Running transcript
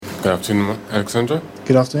Good afternoon, Alexandre.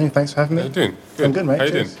 Good afternoon, thanks for having me. How you doing? Good. I'm good, mate. How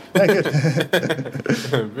you Cheers. doing? Yeah,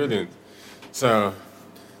 good. Brilliant. So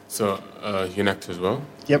you're an actor as well?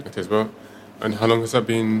 Yep. Actor as well. And how long has that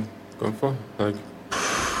been going for?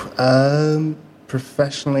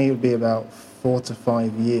 Professionally, it would be about 4 to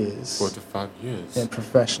 5 years. 4 to 5 years? Yeah,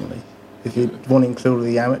 professionally. If you want to include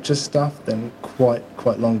the amateur stuff, then quite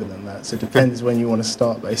longer than that. So it depends when you want to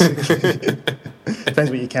start, basically.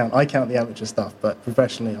 Depends what you count. I count the amateur stuff, but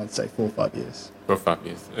professionally, I'd say 4 or 5 years. 4 or 5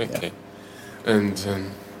 years, okay. Yeah. And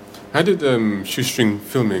how did shoestring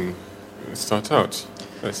filming start out?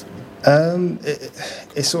 It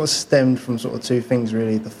sort of stemmed from sort of two things,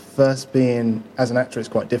 really. The first being, as an actor, it's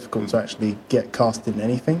quite difficult to actually get casted in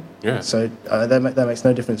anything. Yeah. So that makes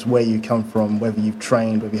no difference where you come from, whether you've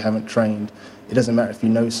trained, whether you haven't trained. It doesn't matter if you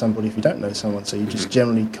know somebody, if you don't know someone. So you just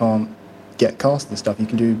generally can't get cast and stuff. You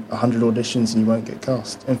can do 100 auditions and you won't get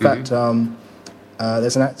cast. In fact,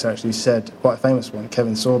 there's an actor actually who said, quite a famous one,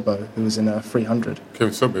 Kevin Sorbo, who was in 300.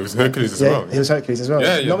 Kevin Sorbo, he was Hercules as well. Yeah, he was Hercules as well.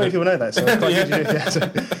 Yeah, Not many people know that, so it's quite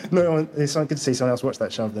it's good to see someone else watch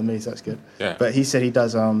that show other than me, so that's good. Yeah. But he said he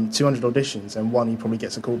does 200 auditions and one he probably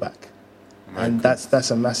gets a call back. That's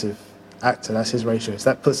a massive actor, that's his ratio. So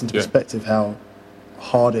that puts into perspective how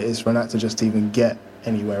hard it is for an actor just to even get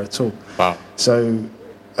anywhere at all. Wow. So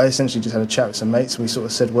I essentially just had a chat with some mates and we sort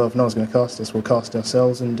of said, well, if no one's going to cast us, we'll cast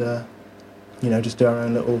ourselves and just do our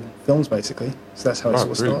own little films, basically. So that's how it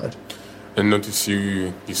sort of started. And notice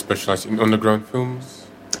you specialise in underground films?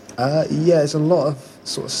 There's a lot of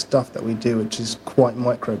sort of stuff that we do which is quite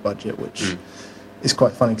micro-budget, which is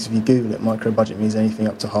quite funny because if you Google it, micro-budget means anything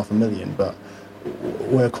up to $500,000, but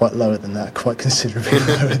we're quite lower than that, quite considerably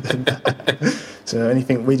lower than that. So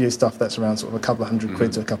anything we do is stuff that's around sort of a couple of hundred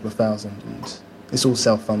quid to a couple of thousand, and it's all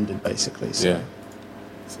self-funded, basically. So. Yeah.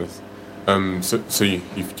 So you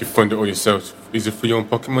fund it all yourself? Is it for your own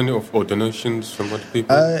pocket money or donations from other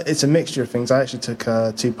people? It's a mixture of things. I actually took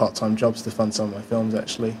 2 part-time jobs to fund some of my films,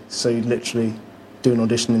 actually. So you'd literally do an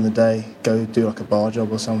audition in the day, go do like a bar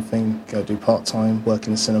job or something, go do part-time, work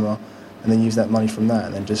in the cinema, and then use that money from that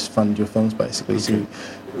and then just fund your films, basically. Okay. So you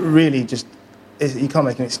really just... You can't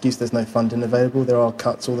make an excuse there's no funding available. There are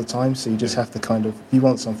cuts all the time, so you just have to kind of... If you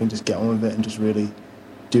want something, just get on with it and just really...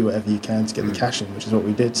 do whatever you can to get the cash in, which is what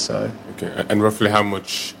we did. So okay, and roughly how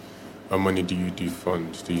much money do you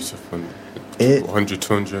fund? Do you fund 100,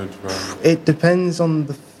 200? It depends on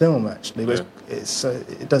the film, actually. But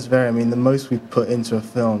it does vary. I mean, the most we put into a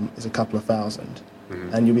film is a couple of thousand,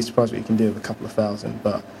 and you'll be surprised what you can do with a couple of thousand.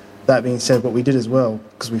 But that being said, what we did as well,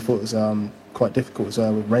 because we thought it was quite difficult, was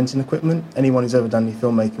with renting equipment. Anyone who's ever done any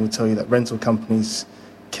filmmaking will tell you that rental companies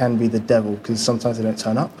can be the devil because sometimes they don't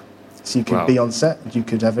turn up. So you could be on set, you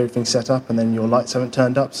could have everything set up, and then your lights haven't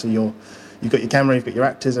turned up, so you've got your camera, you've got your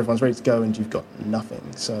actors, everyone's ready to go, and you've got nothing.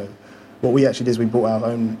 So what we actually did is we bought our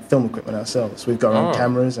own film equipment ourselves. We've got our own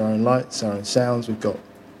cameras, our own lights, our own sounds. We've got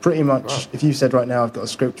pretty much, if you said right now, I've got a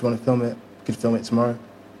script, you want to film it, you could film it tomorrow.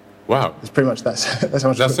 Wow. It's pretty much that's how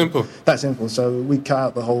much. That's simple. That simple. So we cut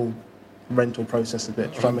out the whole rental process a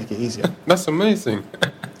bit to try and make it easier. That's amazing.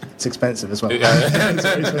 It's expensive as well. It's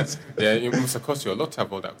very expensive. Yeah, it must have cost you a lot to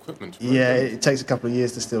have all that equipment. Right? Yeah, it takes a couple of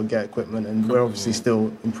years to still get equipment, and we're obviously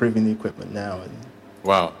still improving the equipment now. And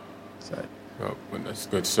wow. So. Oh, well, that's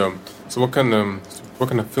good. So what kind of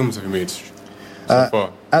films have you made so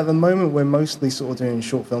far? At the moment, we're mostly sort of doing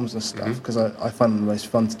short films and stuff because I find them the most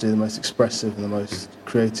fun to do, the most expressive and the most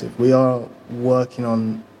creative. We are working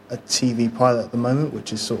on a TV pilot at the moment,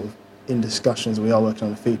 which is sort of in discussions. We are working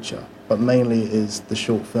on a feature, but mainly it is the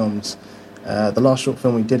short films. The last short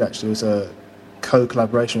film we did actually was a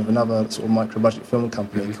co-collaboration with another sort of micro-budget film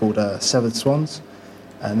company called Severed Swans,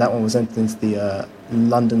 and that one was entered into the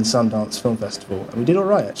London Sundance Film Festival, and we did all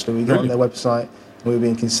right actually. We got on their website and we were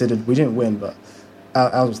being considered. We didn't win, but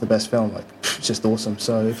ours was the best film. Like, it's just awesome.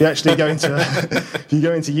 So if you actually go into if you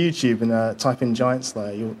go into YouTube and type in Giant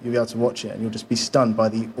Slayer, you'll be able to watch it, and you'll just be stunned by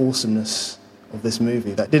the awesomeness of this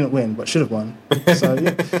movie that didn't win but should have won. So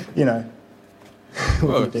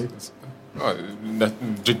what do you do?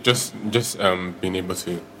 Just being able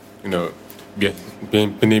to,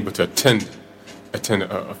 being able to attend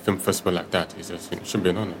a film festival like that is should be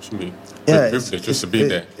an honour. Should be a privilege just to be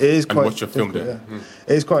there and watch your film there. Yeah.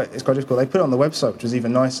 It's quite difficult. They put it on the website, which was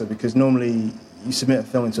even nicer because normally you submit a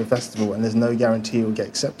film into a festival and there's no guarantee it will get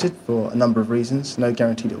accepted for a number of reasons. No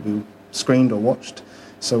guarantee that it will be screened or watched.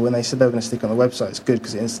 So when they said they were going to stick it on the website, it's good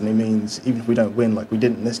because it instantly means even if we don't win, like we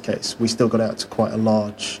didn't in this case, we still got out to quite a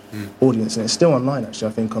large audience. And it's still online, actually,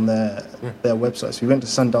 I think, on their website. So we went to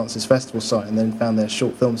Sundance's festival site and then found their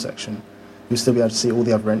short film section. You'll still be able to see all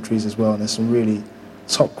the other entries as well. And there's some really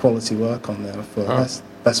top quality work on there.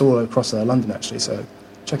 that's all across London actually. So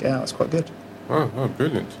check it out; it's quite good. Oh,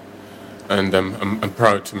 brilliant! And I'm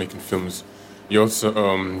proud to making films. You also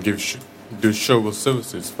do showreel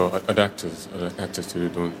services for other actors to do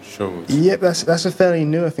their own shows. Yep, that's a fairly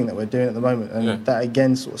newer thing that we're doing at the moment, and that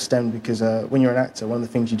again sort of stemmed because when you're an actor, one of the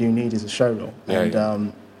things you do need is a showreel,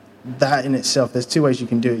 that in itself, there's two ways you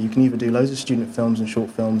can do it. You can either do loads of student films and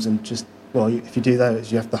short films, and just if you do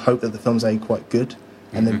those, you have to hope that the film's A, quite good,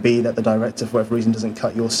 and then B, that the director for whatever reason doesn't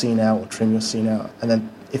cut your scene out or trim your scene out, and then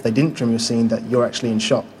if they didn't trim your scene, that you're actually in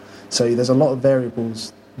shot. So there's a lot of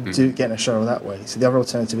variables to getting a showreel that way. So the other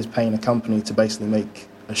alternative is paying a company to basically make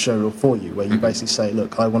a showreel for you, where you basically say,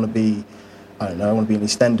 look, I want to be in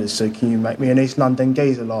EastEnders, so can you make me an East London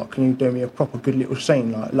geezer lot? Can you do me a proper good little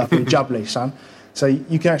scene, like lovely jubbly, son? So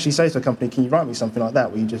you can actually say to a company, can you write me something like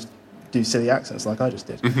that, where you just do silly accents like I just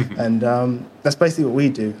did? And that's basically what we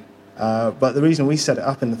do. But the reason we set it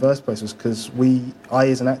up in the first place was because I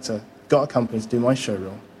as an actor, got a company to do my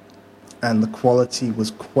showreel, and the quality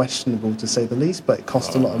was questionable to say the least, but it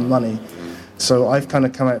cost a lot of money. So I've kind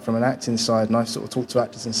of come out from an acting side, and I've sort of talked to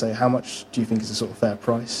actors and say, how much do you think is a sort of fair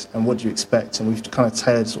price, and what do you expect? And we've kind of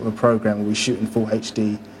tailored sort of a program where we shoot in full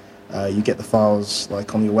HD. You get the files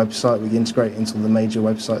like on your website. We integrate into the major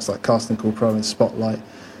websites like Casting Call Pro and Spotlight.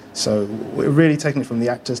 So we're really taking it from the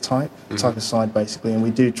actor's type of side basically, and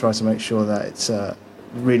we do try to make sure that it's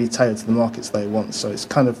really tailored to the markets they want. So it's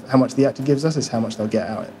kind of how much the actor gives us is how much they'll get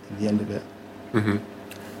out at the end of it.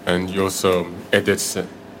 And you also edit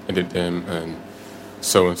them and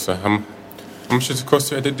so on. So how much does it cost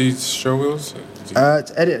to edit these showreels?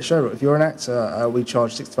 To edit a showreel, if you're an actor, we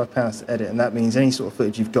charge £65 to edit, and that means any sort of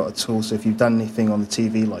footage you've got at all. So if you've done anything on the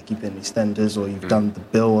TV, like you've been in EastEnders or you've done The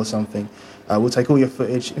Bill or something, we'll take all your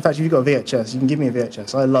footage. In fact, if you've got a VHS, you can give me a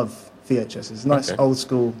VHS. I love VHS. It's a nice old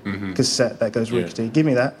school cassette that goes rickety. Give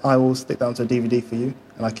me that. I will stick that onto a DVD for you,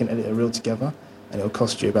 and I can edit a reel together, and it'll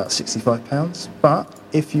cost you about £65. But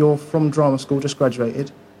if you're from drama school, just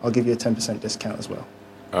graduated, I'll give you a 10% discount as well.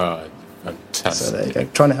 Fantastic. So there you go.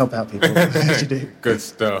 Trying to help out people as you do. Good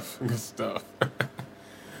stuff.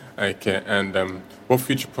 Okay, and what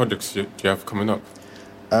future projects do you have coming up?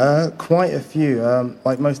 Quite a few.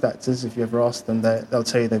 Like most actors, if you ever ask them, they'll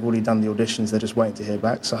tell you they've already done the auditions, they're just waiting to hear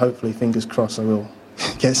back. So hopefully, fingers crossed, I will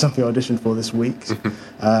get something auditioned for this week.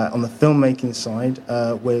 On the filmmaking side,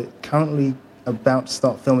 we're currently about to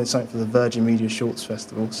start filming something for the Virgin Media Shorts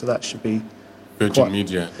Festival, so that should be Virgin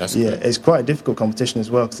Media, that's good. It's quite a difficult competition as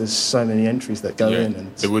well because there's so many entries that go in.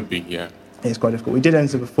 And there would be, it's quite difficult. We did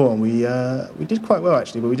enter before, and we did quite well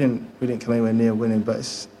actually, but we didn't come anywhere near winning. But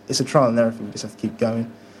it's a trial and error thing. We just have to keep going.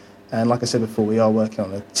 And like I said before, we are working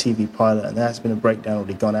on a TV pilot, and there has been a breakdown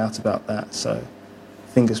already gone out about that. So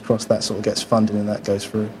fingers crossed that sort of gets funded and that goes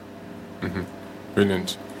through.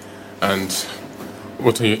 Brilliant. And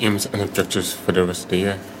what are your aims and objectives for the rest of the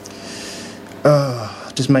year?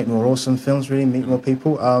 Just make more awesome films, really, meet more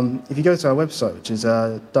people. If you go to our website, which is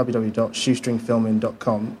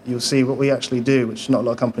www.shoestringfilming.com, you'll see what we actually do, which not a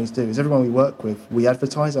lot of companies do, is everyone we work with, we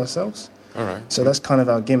advertise ourselves. All right. So that's kind of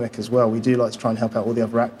our gimmick as well. We do like to try and help out all the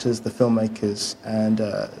other actors, the filmmakers, and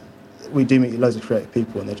we do meet loads of creative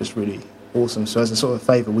people, and they're just really awesome. So as a sort of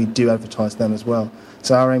favour, we do advertise them as well.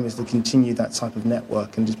 So our aim is to continue that type of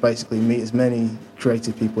network and just basically meet as many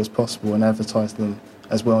creative people as possible and advertise them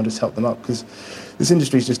as well and just help them up, because this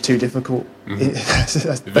industry is just too difficult. Very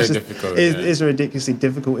difficult. It's a ridiculously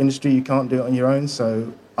difficult industry. You can't do it on your own.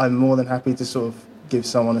 So I'm more than happy to sort of give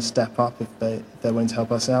someone a step up if they're willing to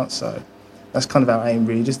help us out. So that's kind of our aim,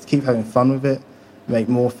 really, just to keep having fun with it, make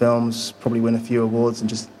more films, probably win a few awards, and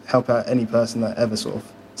just help out any person that ever sort of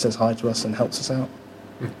says hi to us and helps us out.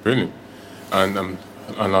 Brilliant. And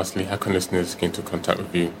lastly, how can listeners get into contact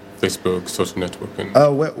with you? Facebook, social networking?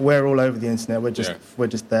 We're all over the internet. We're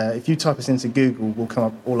just there. If you type us into Google, we'll come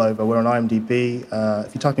up all over. We're on IMDb.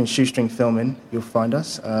 If you type in Shoestring Filming, you'll find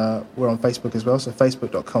us. We're on Facebook as well, so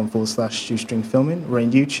facebook.com/Shoestring Filming. We're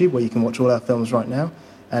on YouTube, where you can watch all our films right now.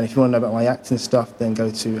 And if you want to know about my acting stuff, then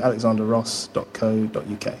go to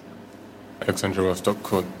alexandreross.co.uk.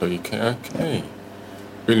 alexandreross.co.uk. Okay.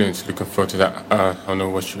 Brilliant. Looking forward to that. I know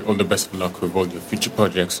wish you all the best of luck with all your future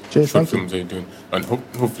projects. Cheers, short films that you're doing. And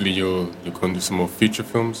hopefully you'll go and do some more feature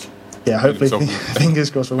films. Yeah, hopefully. Fingers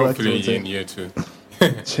crossed we'll work towards it. Hopefully in year 2.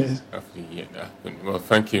 Cheers. Hopefully, yeah. Well,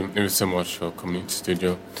 thank you so much for coming to the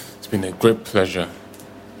studio. It's been a great pleasure.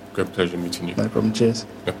 Great pleasure meeting you. No problem. Cheers.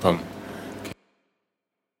 No problem.